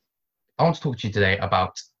I want to talk to you today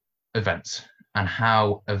about events and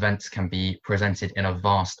how events can be presented in a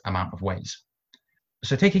vast amount of ways.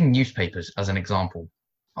 So taking newspapers as an example,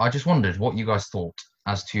 I just wondered what you guys thought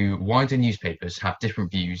as to why do newspapers have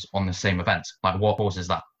different views on the same event? Like what causes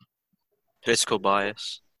that? Political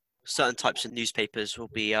bias. Certain types of newspapers will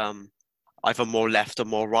be either more left or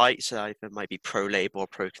more right, so either might be pro-Labour or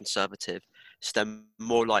pro-Conservative. So they're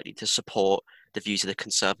more likely to support the views of the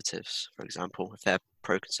Conservatives, for example, if they're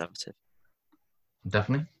pro-Conservative.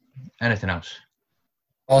 Definitely. Anything else?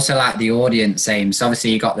 Also, like the audience same. So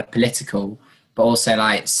obviously you got the political, but also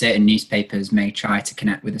like certain newspapers may try to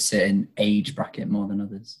connect with a certain age bracket more than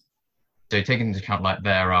others. So taking into account like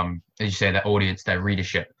their as you say, their audience, their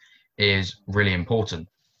readership is really important.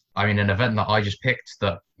 I mean, an event that I just picked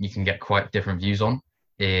that you can get quite different views on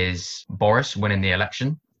is Boris winning the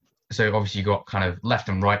election. So obviously you've got kind of left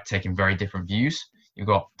and right taking very different views. You've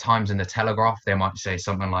got Times and the Telegraph. They might say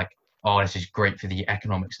something like, oh, this is great for the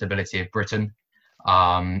economic stability of Britain.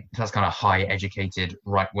 So that's kind of high educated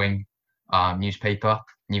right-wing newspaper.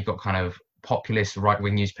 And you've got kind of populist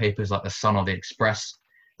right-wing newspapers like the Sun or the Express.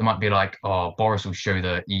 They might be like, oh, Boris will show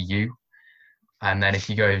the EU. And then if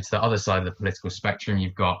you go to the other side of the political spectrum,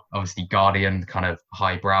 you've got obviously Guardian, kind of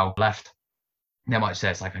highbrow left. They might say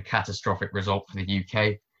it's like a catastrophic result for the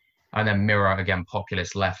UK. And then Mirror, again,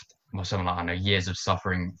 populist left, or something like, I don't know, years of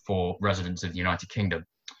suffering for residents of the United Kingdom.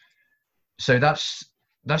 So that's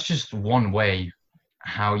just one way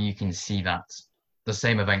how you can see that the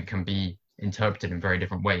same event can be interpreted in very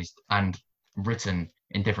different ways and written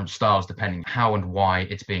in different styles depending how and why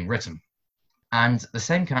it's being written. And the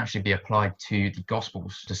same can actually be applied to the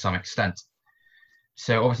Gospels to some extent.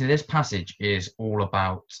 So obviously this passage is all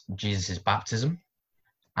about Jesus's baptism,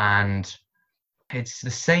 and it's the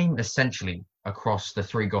same essentially across the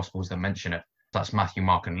three Gospels that mention it. That's Matthew,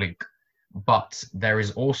 Mark, and Luke. But there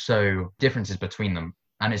is also differences between them.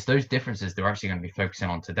 And it's those differences that we're actually going to be focusing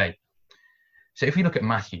on today. So if we look at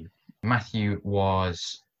Matthew, Matthew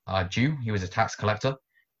was a Jew. He was a tax collector,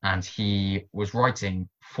 and he was writing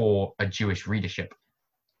for a Jewish readership.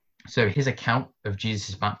 So his account of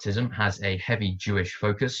Jesus' baptism has a heavy Jewish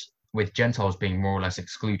focus, with Gentiles being more or less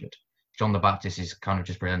excluded. John the Baptist is kind of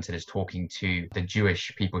just presented as talking to the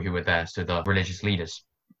Jewish people who were there, so the religious leaders.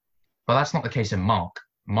 But that's not the case in Mark.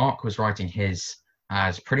 Mark was writing his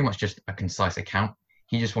as pretty much just a concise account.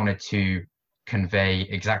 He just wanted to convey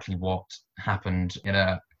exactly what happened in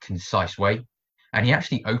a concise way. And he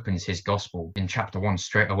actually opens his gospel in chapter 1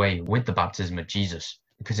 straight away with the baptism of Jesus,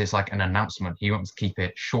 because it's like an announcement. He wants to keep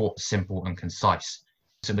it short, simple, and concise.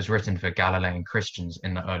 So it was written for Galilean Christians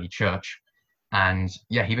in the early church. And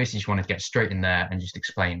yeah, he basically just wanted to get straight in there and just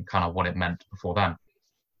explain kind of what it meant before then.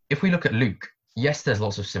 If we look at Luke, yes, there's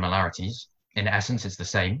lots of similarities. In essence, it's the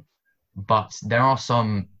same, but there are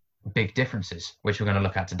some big differences, which we're going to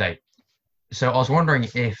look at today. So I was wondering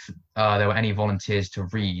if there were any volunteers to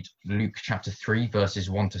read Luke chapter 3, verses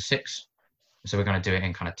 1 to 6. So we're going to do it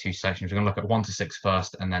in kind of two sections. We're going to look at 1 to 6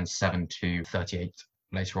 first, and then 7 to 38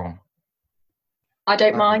 later on. I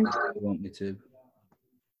don't mind. You want me to?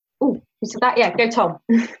 Oh, so that, yeah, go Tom.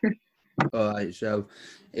 All right, so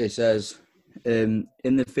it says, in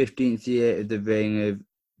the 15th year of the reign of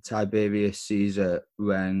Tiberius Caesar,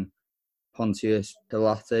 when Pontius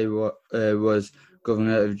Pilate was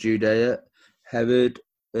governor of Judea, Herod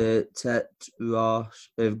Tetrarch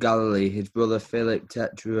of Galilee, his brother Philip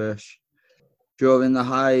Tetrarch, during the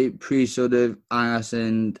high priesthood of Annas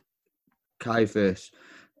and Caiaphas,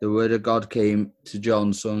 the word of God came to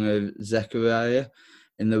John, son of Zechariah,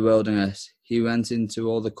 in the wilderness. He went into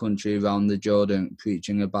all the country around the Jordan,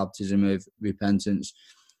 preaching a baptism of repentance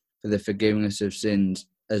for the forgiveness of sins,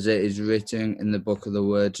 as it is written in the book of the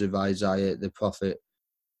words of Isaiah the prophet.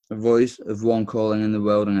 A voice of one calling in the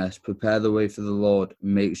wilderness, prepare the way for the Lord,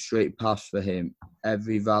 make straight paths for him.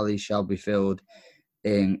 Every valley shall be filled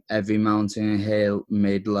in, every mountain and hill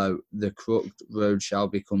made low. The crooked road shall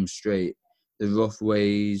become straight, the rough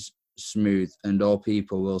ways smooth, and all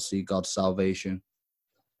people will see God's salvation.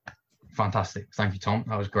 Fantastic. Thank you, Tom.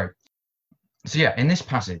 That was great. So yeah, in this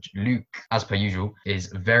passage, Luke, as per usual, is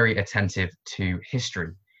very attentive to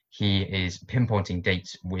history. He is pinpointing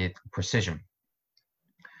dates with precision.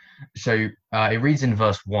 So it reads in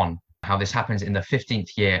verse 1 how this happens in the 15th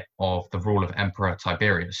year of the rule of Emperor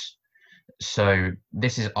Tiberius. So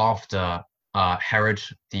this is after Herod,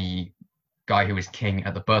 the guy who was king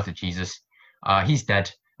at the birth of Jesus. He's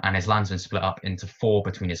dead, and his land's been split up into four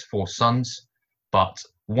between his four sons. But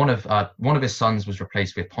one of his sons was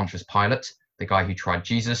replaced with Pontius Pilate, the guy who tried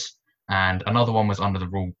Jesus, and another one was under the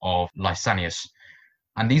rule of Lysanias.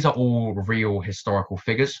 And these are all real historical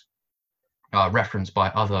figures referenced by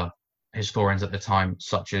other historians at the time,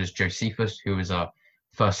 such as Josephus, who was a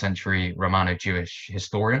first century Romano-Jewish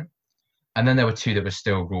historian. And then there were two that were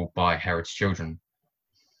still ruled by Herod's children.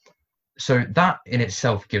 So that in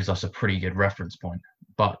itself gives us a pretty good reference point.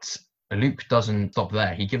 But Luke doesn't stop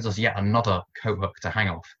there. He gives us yet another coat hook to hang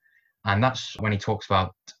off. And that's when he talks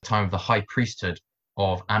about the time of the high priesthood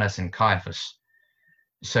of Annas and Caiaphas.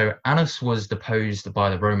 So Annas was deposed by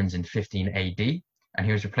the Romans in 15 AD, and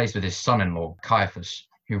he was replaced with his son-in-law, Caiaphas,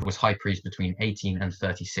 who was high priest between 18 and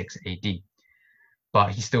 36 AD.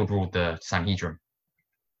 But he still ruled the Sanhedrin.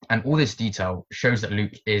 And all this detail shows that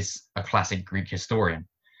Luke is a classic Greek historian.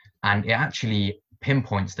 And it actually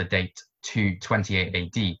pinpoints the date to 28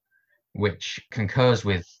 AD, which concurs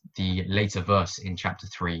with the later verse in chapter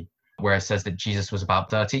 3, where it says that Jesus was about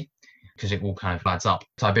 30, because it all kind of adds up.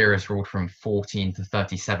 Tiberius ruled from 14 to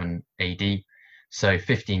 37 AD, so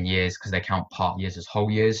 15 years, because they count part years as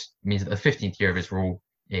whole years, means that the 15th year of his rule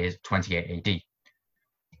is 28 AD.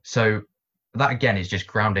 So that again is just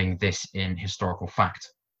grounding this in historical fact.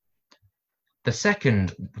 The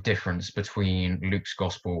second difference between Luke's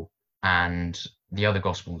gospel and the other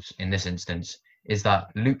gospels in this instance is that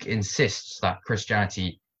Luke insists that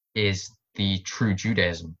Christianity is the true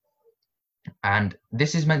Judaism. And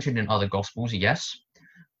this is mentioned in other gospels, yes,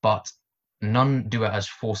 but none do it as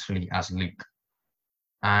forcefully as Luke.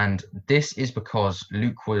 And this is because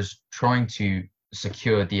Luke was trying to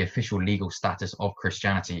secure the official legal status of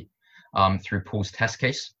Christianity through Paul's test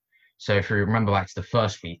case. So if you remember back to the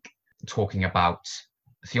first week, talking about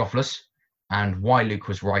Theophilus and why Luke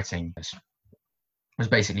was writing this, was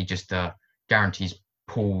basically just guarantees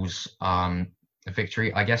Paul's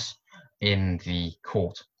victory, I guess, in the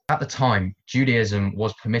court. At the time, Judaism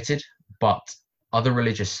was permitted, but other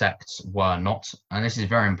religious sects were not. And this is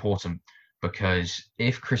very important because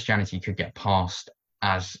if Christianity could get passed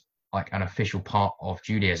as like an official part of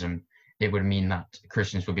Judaism, it would mean that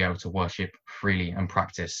Christians would be able to worship freely and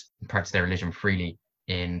practice their religion freely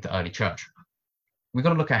in the early church. We've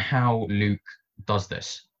got to look at how Luke does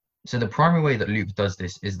this. So the primary way that Luke does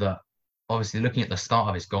this is that, obviously looking at the start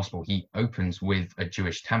of his gospel, he opens with a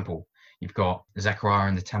Jewish temple. You've got Zechariah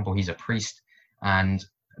in the temple, he's a priest, and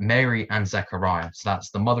Mary and Zechariah, so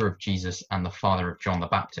that's the mother of Jesus and the father of John the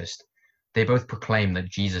Baptist. They both proclaim that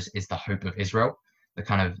Jesus is the hope of Israel,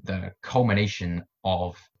 the culmination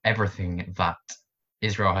of everything that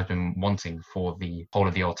Israel has been wanting for the whole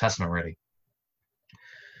of the Old Testament, really.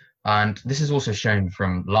 And this is also shown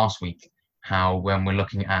from last week, how when we're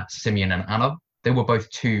looking at Simeon and Anna, they were both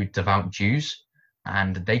two devout Jews,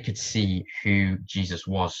 and they could see who Jesus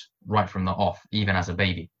was right from the off, even as a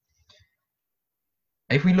baby.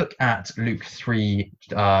 If we look at Luke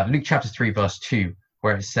chapter 3, verse 2,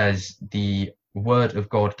 where it says, the word of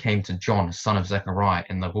God came to John, son of Zechariah,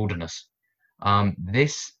 in the wilderness.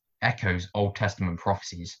 This echoes Old Testament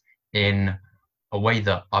prophecies in a way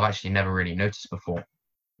that I've actually never really noticed before.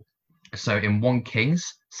 So in 1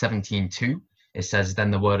 Kings 17:2, it says,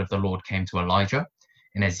 then the word of the Lord came to Elijah.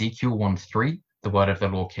 In Ezekiel 1:3, the word of the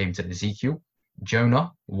Lord came to Ezekiel.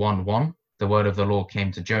 Jonah 1:1, the word of the Lord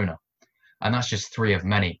came to Jonah. And that's just three of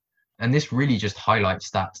many. And this really just highlights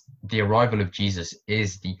that the arrival of Jesus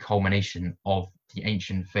is the culmination of the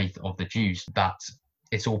ancient faith of the Jews, that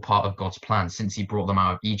it's all part of God's plan since he brought them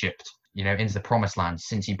out of Egypt, into the promised land,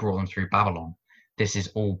 since he brought them through Babylon. This is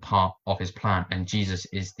all part of his plan, and Jesus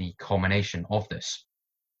is the culmination of this.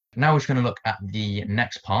 Now we're just going to look at the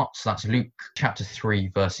next part. So that's Luke chapter 3,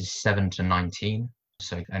 verses 7 to 19.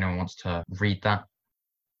 So if anyone wants to read that.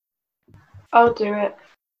 I'll do it.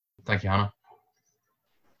 Thank you, Hannah.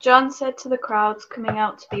 John said to the crowds coming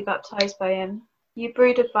out to be baptized by him, you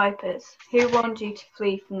brood of vipers, who warned you to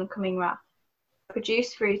flee from the coming wrath?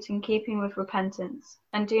 Produce fruit in keeping with repentance,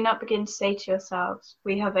 and do not begin to say to yourselves,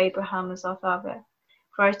 we have Abraham as our father.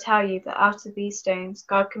 For I tell you that out of these stones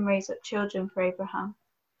God can raise up children for Abraham.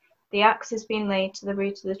 The axe has been laid to the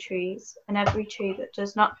root of the trees, and every tree that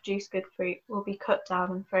does not produce good fruit will be cut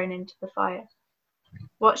down and thrown into the fire.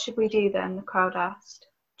 What should we do then? The crowd asked.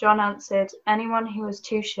 John answered, anyone who has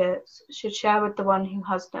 2 shirts should share with the one who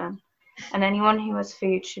has none, and anyone who has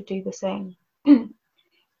food should do the same.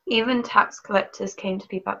 Even tax collectors came to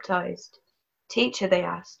be baptized. Teacher, they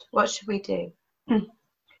asked, what should we do?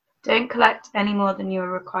 Don't collect any more than you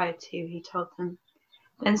are required to, he told them.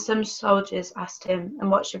 Then some soldiers asked him, and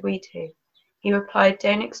what should we do? He replied,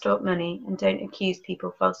 don't extort money and don't accuse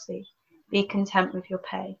people falsely. Be content with your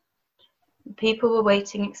pay. The people were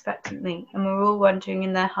waiting expectantly and were all wondering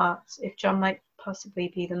in their hearts if John might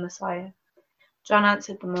possibly be the Messiah. John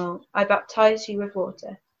answered them all, I baptize you with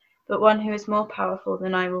water, but one who is more powerful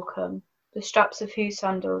than I will come, the straps of whose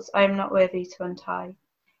sandals I am not worthy to untie.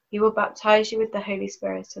 He will baptize you with the Holy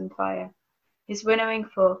Spirit and fire. His winnowing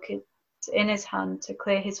fork is in his hand to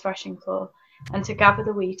clear his threshing floor and to gather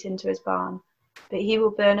the wheat into his barn, but he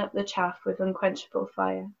will burn up the chaff with unquenchable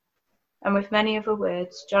fire. And with many other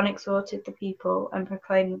words, John exhorted the people and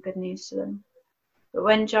proclaimed the good news to them. But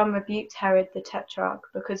when John rebuked Herod the Tetrarch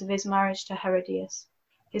because of his marriage to Herodias,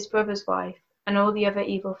 his brother's wife, and all the other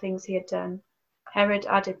evil things he had done, Herod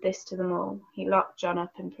added this to them all. He locked John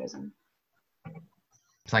up in prison.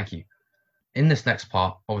 Thank you. In this next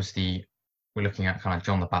part, obviously, we're looking at kind of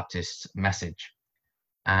John the Baptist's message.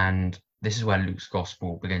 And this is where Luke's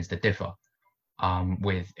gospel begins to differ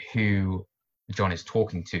with who John is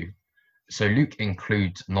talking to. So Luke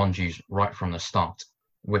includes non-Jews right from the start,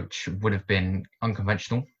 which would have been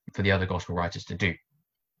unconventional for the other gospel writers to do.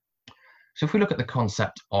 So if we look at the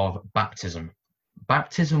concept of baptism,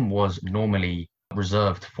 baptism was normally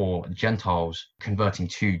reserved for Gentiles converting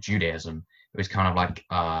to Judaism. It was kind of like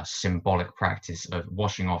a symbolic practice of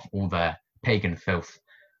washing off all their pagan filth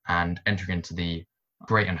and entering into the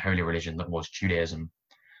great and holy religion that was Judaism.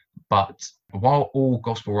 But while all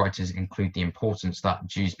gospel writers include the importance that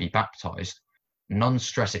Jews be baptized, none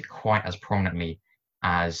stress it quite as prominently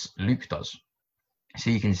as Luke does. So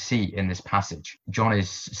you can see in this passage, John is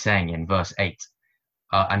saying in verse 8,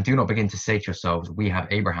 and do not begin to say to yourselves, we have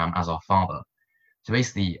Abraham as our father. So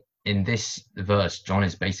basically, in this verse, John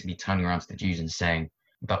is basically turning around to the Jews and saying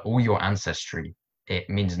that all your ancestry, it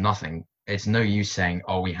means nothing. It's no use saying,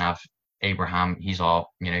 oh, we have Abraham, he's our,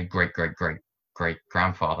 great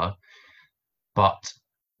grandfather. But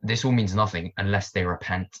this all means nothing unless they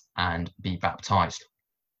repent and be baptized.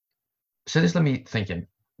 So this led me thinking,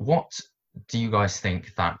 what do you guys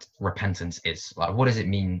think that repentance is? Like, what does it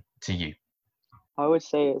mean to you? I would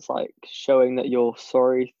say it's like showing that you're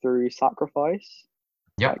sorry through sacrifice.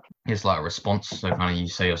 Yep, it's like a response. So kind of you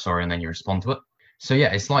say you're sorry and then you respond to it. So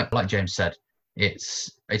yeah, it's like James said,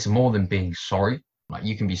 it's more than being sorry. Like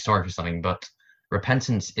you can be sorry for something, but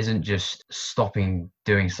repentance isn't just stopping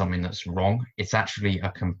doing something that's wrong. It's actually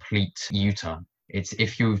a complete U-turn. It's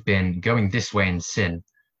if you've been going this way in sin,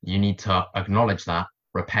 you need to acknowledge that,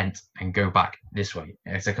 repent, and go back this way.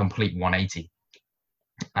 It's a complete 180.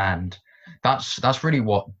 And that's really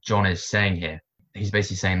what John is saying here. He's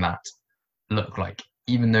basically saying that, look, like,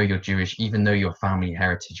 even though you're Jewish, even though your family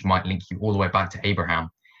heritage might link you all the way back to Abraham,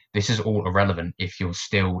 this is all irrelevant if you're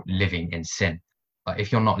still living in sin. Like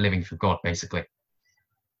if you're not living for God, basically.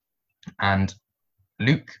 And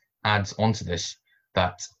Luke adds onto this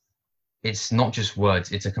that it's not just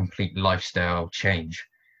words, it's a complete lifestyle change,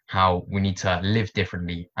 how we need to live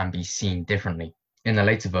differently and be seen differently. In the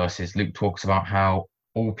later verses, Luke talks about how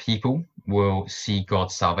all people will see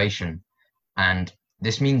God's salvation. And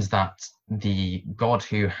this means that the God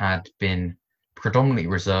who had been predominantly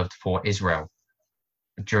reserved for Israel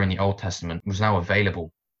during the Old Testament was now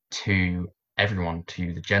available to everyone,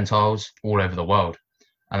 to the Gentiles all over the world.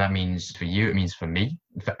 And that means for you, it means for me,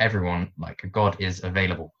 for everyone, like God is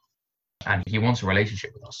available. And he wants a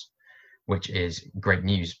relationship with us, which is great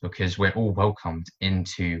news because we're all welcomed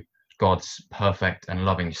into God's perfect and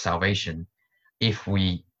loving salvation if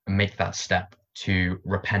we make that step to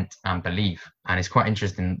repent and believe. And it's quite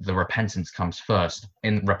interesting, the repentance comes first.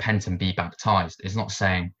 In repent and be baptized, it's not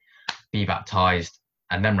saying be baptized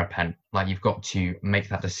and then repent. Like you've got to make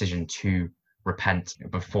that decision to repent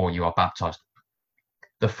before you are baptized.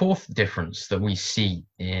 The fourth difference that we see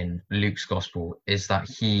in Luke's gospel is that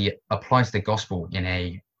he applies the gospel in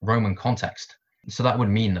a Roman context. So that would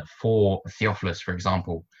mean that for Theophilus, for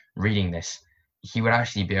example, reading this, he would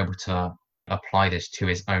actually be able to apply this to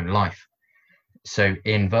his own life. So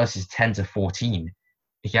in verses 10 to 14,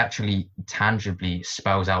 he actually tangibly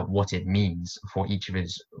spells out what it means for each of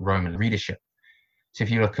his Roman readership. So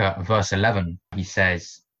if you look at verse 11, he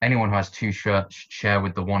says, anyone who has two shirts share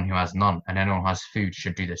with the one who has none, and anyone who has food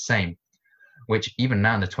should do the same. Which even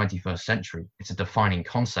now in the 21st century, it's a defining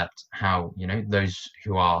concept how, those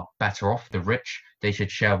who are better off, the rich, they should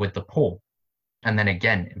share with the poor. And then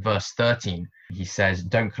again, verse 13, he says,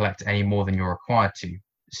 don't collect any more than you're required to.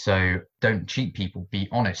 So don't cheat people, be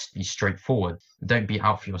honest, be straightforward. Don't be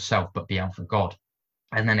out for yourself, but be out for God.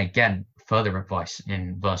 And then again, further advice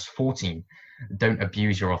in verse 14, don't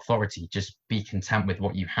abuse your authority, just be content with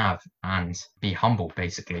what you have and be humble,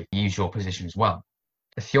 basically. Use your positions well.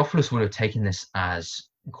 Theophilus would have taken this as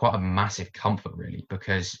quite a massive comfort, really,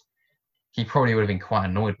 because he probably would have been quite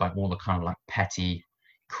annoyed by all the kind of like petty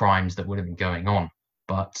crimes that would have been going on.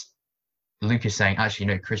 But Luke is saying, actually,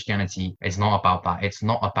 no, Christianity is not about that. It's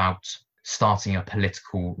not about starting a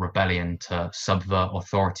political rebellion to subvert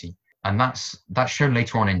authority. And that's shown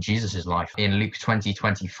later on in Jesus's life. In Luke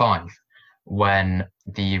 20:25, when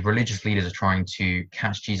the religious leaders are trying to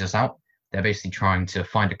catch Jesus out. They're basically trying to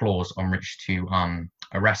find a clause on which to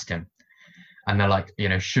arrest him. And they're like,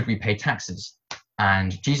 should we pay taxes?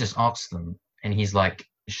 And Jesus asks them, and he's like,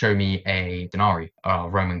 show me a denarii, a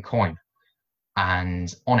Roman coin.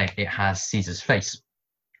 And on it, it has Caesar's face.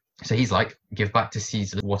 So he's like, give back to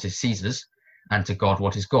Caesar what is Caesar's, and to God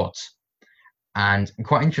what is God's. And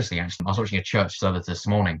quite interesting, actually, I was watching a church service this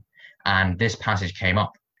morning, and this passage came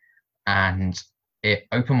up, and it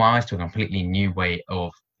opened my eyes to a completely new way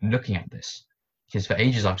of looking at this. Because for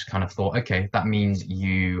ages, I've just kind of thought, okay, that means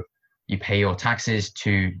you pay your taxes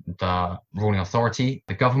to the ruling authority,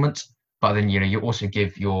 the government, but then you also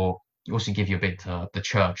give your bit to the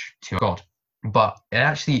church, to God. But it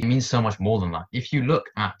actually means so much more than that. If you look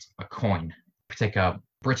at a coin, take a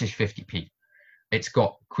British 50p, it's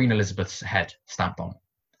got Queen Elizabeth's head stamped on,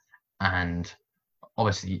 and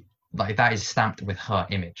obviously like that is stamped with her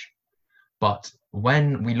image. But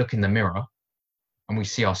when we look in the mirror and we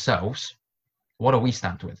see ourselves, what are we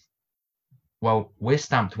stamped with? Well, we're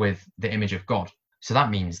stamped with the image of God. So that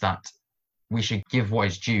means that we should give what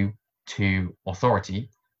is due to authority,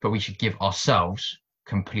 but we should give ourselves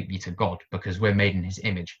completely to God, because we're made in his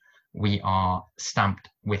image. We are stamped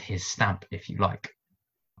with his stamp, if you like.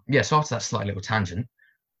 Yeah, so after that slight little tangent,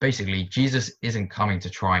 basically, Jesus isn't coming to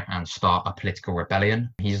try and start a political rebellion.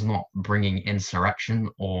 He's not bringing insurrection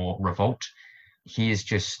or revolt. He is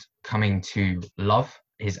just coming to love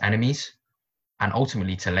his enemies and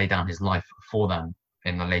ultimately to lay down his life for them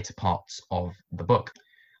in the later parts of the book.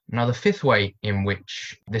 Now, the fifth way in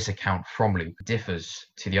which this account from Luke differs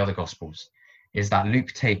to the other Gospels is that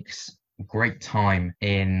Luke takes great time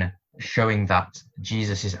in showing that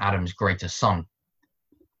Jesus is Adam's greater son.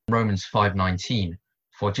 Romans 5:19,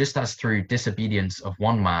 for just as through disobedience of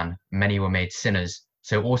one man many were made sinners,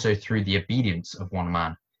 so also through the obedience of one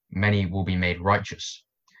man many will be made righteous.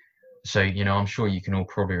 So, I'm sure you can all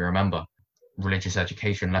probably remember religious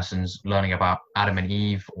education lessons, learning about Adam and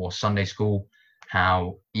Eve, or Sunday school,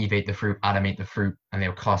 how Eve ate the fruit, Adam ate the fruit, and they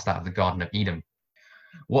were cast out of the Garden of Eden.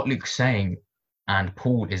 What Luke's saying, and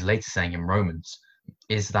Paul is later saying in Romans,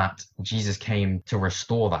 is that Jesus came to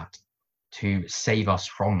restore that, to save us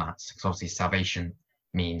from that, because obviously salvation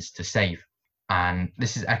means to save. And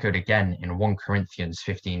this is echoed again in 1 Corinthians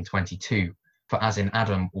 15:22, for as in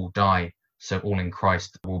Adam all die, so all in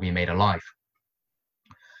Christ will be made alive.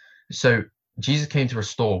 So Jesus came to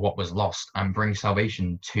restore what was lost and bring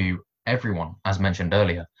salvation to everyone, as mentioned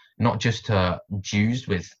earlier, not just to Jews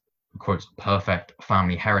with, quote, perfect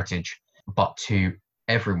family heritage, but to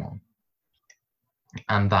everyone.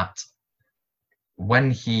 And that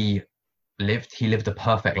when he lived a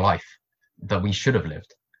perfect life that we should have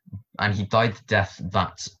lived. And he died the death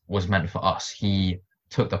that was meant for us. He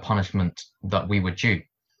took the punishment that we were due.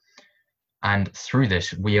 And through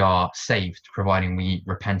this, we are saved, providing we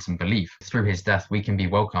repent and believe. Through his death, we can be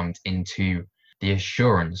welcomed into the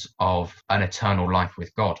assurance of an eternal life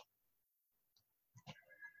with God.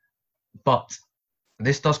 But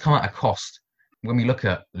this does come at a cost. When we look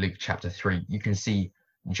at Luke chapter 3, you can see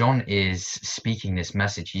John is speaking this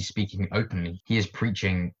message. He's speaking openly. He is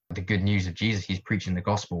preaching the good news of Jesus. He's preaching the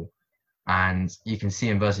gospel. And you can see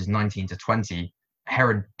in verses 19 to 20,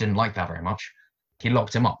 Herod didn't like that very much. He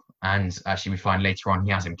locked him up. And actually, we find later on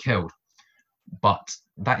he has him killed. But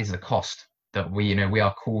that is the cost, that we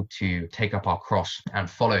are called to take up our cross and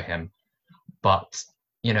follow him. But,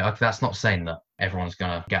 that's not saying that everyone's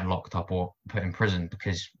going to get locked up or put in prison,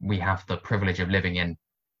 because we have the privilege of living in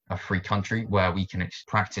a free country where we can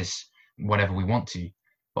practice whatever we want to.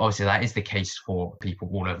 But obviously that is the case for people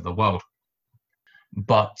all over the world.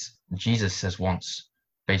 But Jesus says once,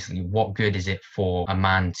 basically, what good is it for a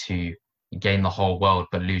man to gain the whole world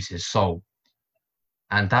but lose his soul?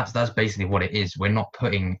 And that's basically what it is. We're not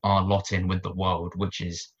putting our lot in with the world, which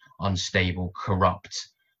is unstable, corrupt,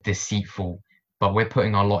 deceitful, but we're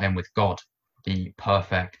putting our lot in with God, the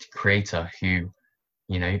perfect creator who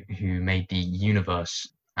made the universe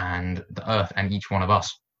and the earth and each one of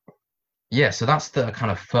us. Yeah, so that's the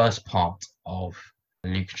kind of first part of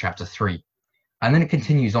Luke chapter 3. And then it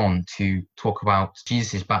continues on to talk about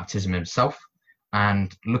Jesus' baptism himself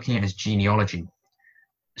and looking at his genealogy.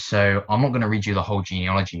 So I'm not going to read you the whole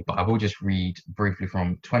genealogy, but I will just read briefly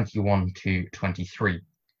from 21 to 23.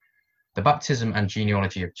 The baptism and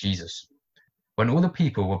genealogy of Jesus. When all the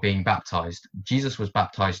people were being baptized, Jesus was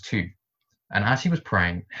baptized too. And as he was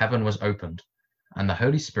praying, heaven was opened, and the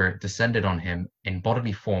Holy Spirit descended on him in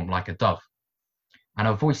bodily form like a dove. And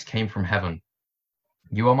a voice came from heaven,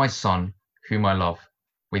 "You are my Son, whom I love.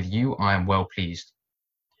 With you I am well pleased."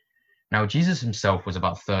 Now Jesus himself was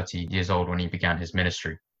about 30 years old when he began his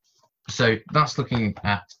ministry. So that's looking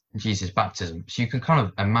at Jesus' baptism. So you can kind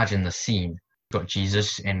of imagine the scene. You've got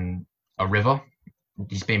Jesus in a river.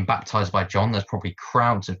 He's being baptized by John. There's probably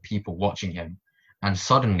crowds of people watching him. And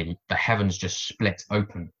suddenly the heavens just split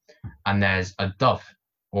open. And there's a dove,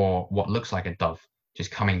 or what looks like a dove,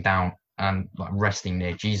 just coming down and like resting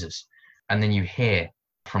near Jesus. And then you hear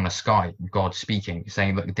from the sky God speaking,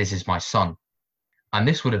 saying, "Look, this is my son." And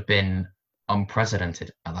this would have been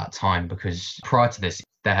unprecedented at that time, because prior to this,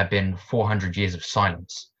 there had been 400 years of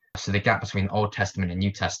silence. So the gap between Old Testament and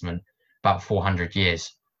New Testament, about 400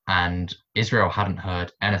 years. And Israel hadn't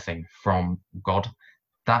heard anything from God.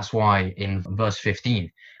 That's why in verse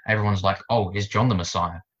 15, everyone's like, "Oh, is John the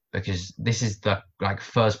Messiah?" Because this is the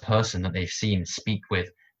first person that they've seen speak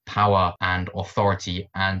with power and authority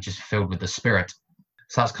and just filled with the Spirit.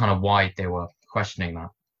 So that's kind of why they were questioning that.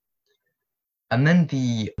 And then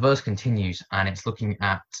the verse continues, and it's looking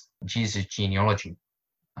at Jesus' genealogy.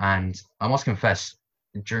 And I must confess,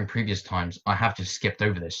 during previous times, I have just skipped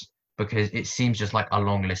over this because it seems just like a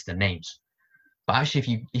long list of names. But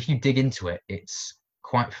actually, if you dig into it, it's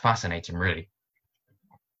quite fascinating, really.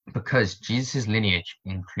 Because Jesus' lineage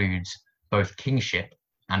includes both kingship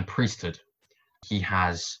and priesthood. He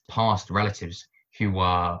has past relatives who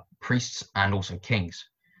were priests and also kings.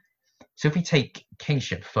 So if we take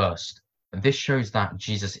kingship first, this shows that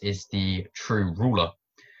Jesus is the true ruler.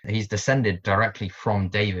 He's descended directly from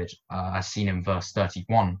David, as seen in verse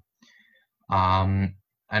 31.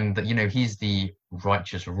 And that, he's the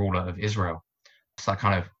righteous ruler of Israel. So that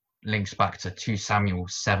kind of links back to 2 Samuel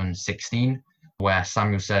 7:16, where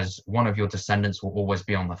Samuel says, "One of your descendants will always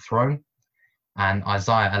be on the throne." And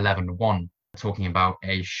Isaiah 11:1, talking about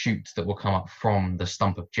a shoot that will come up from the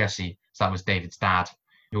stump of Jesse. So that was David's dad.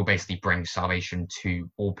 He will basically bring salvation to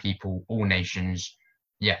all people, all nations,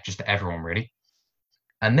 just to everyone, really.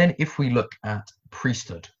 And then if we look at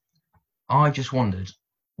priesthood, I just wondered,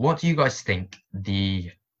 what do you guys think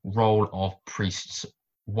the role of priests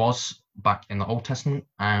was back in the Old Testament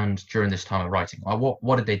and during this time of writing?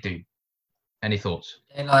 What did they do? Any thoughts?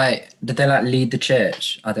 Did they lead the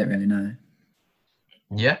church? I don't really know.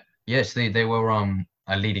 Yes, they were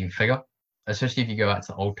a leading figure, especially if you go back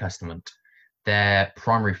to the Old Testament. Their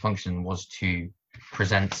primary function was to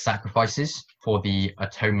present sacrifices for the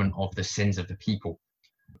atonement of the sins of the people.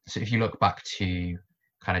 So if you look back to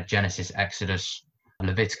kind of Genesis, Exodus,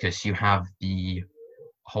 Leviticus, you have the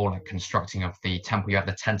whole constructing of the temple. You have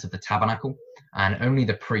the tent of the tabernacle, and only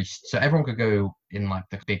the priest. So everyone could go in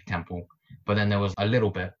the big temple, but then there was a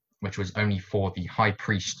little bit which was only for the high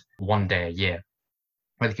priest 1 day a year,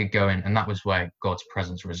 where they could go in, and that was where God's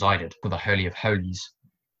presence resided, for the Holy of Holies.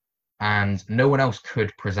 And no one else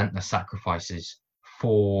could present the sacrifices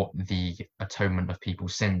for the atonement of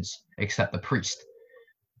people's sins except the priest.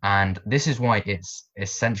 And this is why it's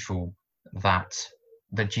essential that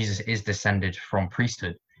Jesus is descended from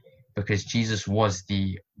priesthood, because Jesus was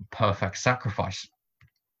the perfect sacrifice.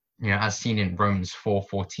 As seen in Romans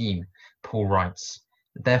 4:14, Paul writes,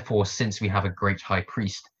 "Therefore, since we have a great high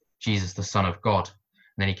priest, Jesus the Son of God,"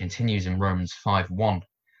 and then he continues in Romans 5:1,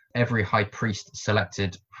 "Every high priest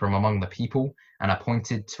selected from among the people and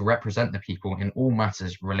appointed to represent the people in all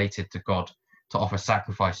matters related to God, to offer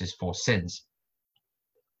sacrifices for sins."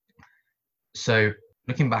 So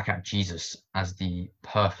looking back at Jesus as the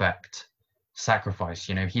perfect sacrifice,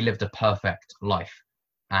 he lived a perfect life.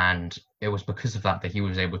 And it was because of that he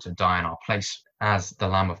was able to die in our place as the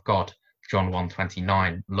Lamb of God. John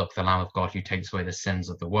 1:29, "Look, the Lamb of God who takes away the sins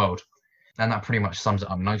of the world." And that pretty much sums it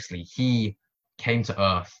up nicely. He came to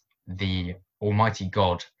earth, the Almighty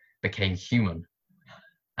God became human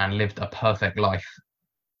and lived a perfect life,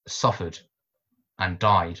 suffered and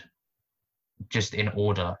died, just in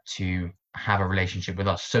order to have a relationship with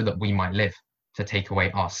us so that we might live, to take away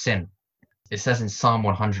our sin. It says in Psalm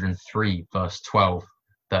 103 verse 12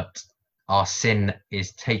 that our sin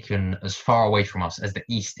is taken as far away from us as the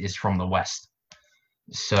east is from the west.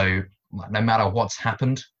 So no matter what's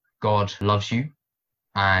happened, God loves you,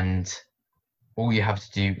 and all you have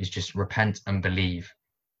to do is just repent and believe,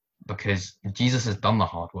 because Jesus has done the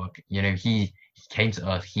hard work. He came to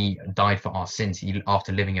earth, he died for our sins,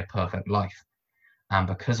 after living a perfect life. And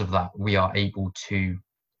because of that, we are able to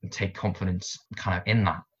take confidence kind of in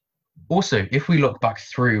that. Also, if we look back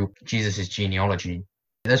through Jesus's genealogy,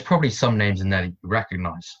 there's probably some names in there that you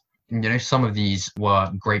recognize. Some of these were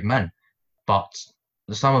great men, but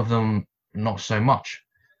some of them not so much.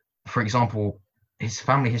 For example, his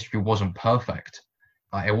family history wasn't perfect.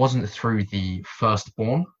 It wasn't through the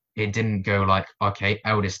firstborn. It didn't go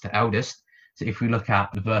eldest to eldest. So if we look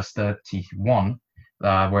at verse 31,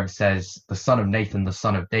 where it says, "The son of Nathan, the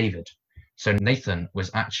son of David." So Nathan was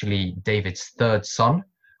actually David's third son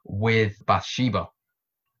with Bathsheba.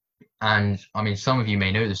 And I mean, some of you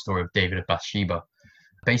may know the story of David and Bathsheba.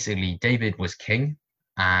 Basically, David was king,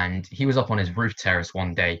 and he was up on his roof terrace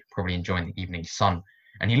one day, probably enjoying the evening sun.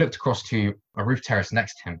 And he looked across to a roof terrace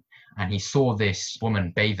next to him, and he saw this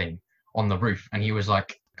woman bathing on the roof, and he was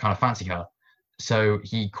like, kind of fancy her. So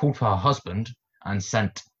he called for her husband and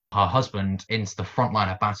sent her husband into the front line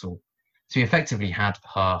of battle. So he effectively had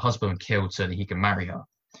her husband killed so that he could marry her,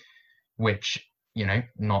 which, you know,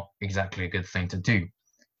 not exactly a good thing to do.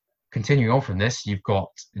 Continuing on from this, you've got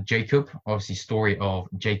Jacob, obviously story of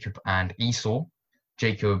Jacob and Esau.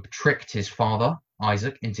 Jacob tricked his father,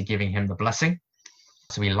 Isaac, into giving him the blessing.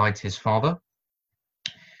 So he lied to his father.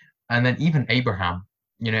 And then even Abraham,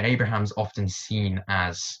 you know, Abraham's often seen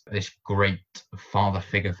as this great father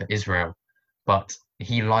figure for Israel, but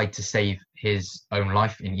he lied to save his own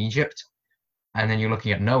life in Egypt. And then you're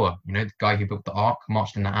looking at Noah, you know, the guy who built the ark,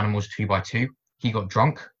 marched in the animals 2 by 2. He got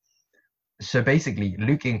drunk. So basically,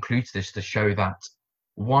 Luke includes this to show that,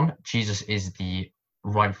 1, Jesus is the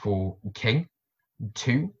rightful king.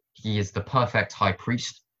 2, he is the perfect high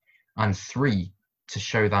priest. And 3, to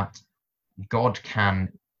show that God can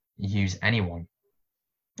use anyone.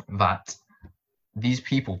 That these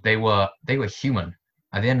people, they were human.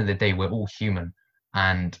 At the end of the day, we're all human,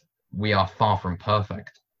 and we are far from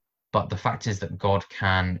perfect. But the fact is that God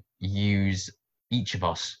can use each of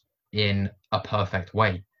us in a perfect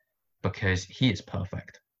way, because he is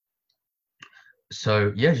perfect.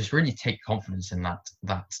 So yeah, just really take confidence in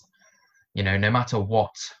that, you know, no matter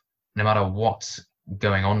what's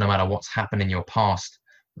going on, no matter what's happened in your past,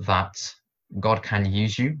 that God can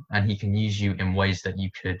use you, and he can use you in ways that you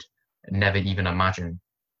could never even imagine.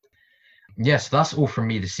 Yes, that's all from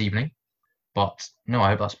me this evening. But no,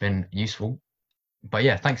 I hope that's been useful. But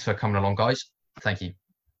yeah, thanks for coming along, guys. Thank you.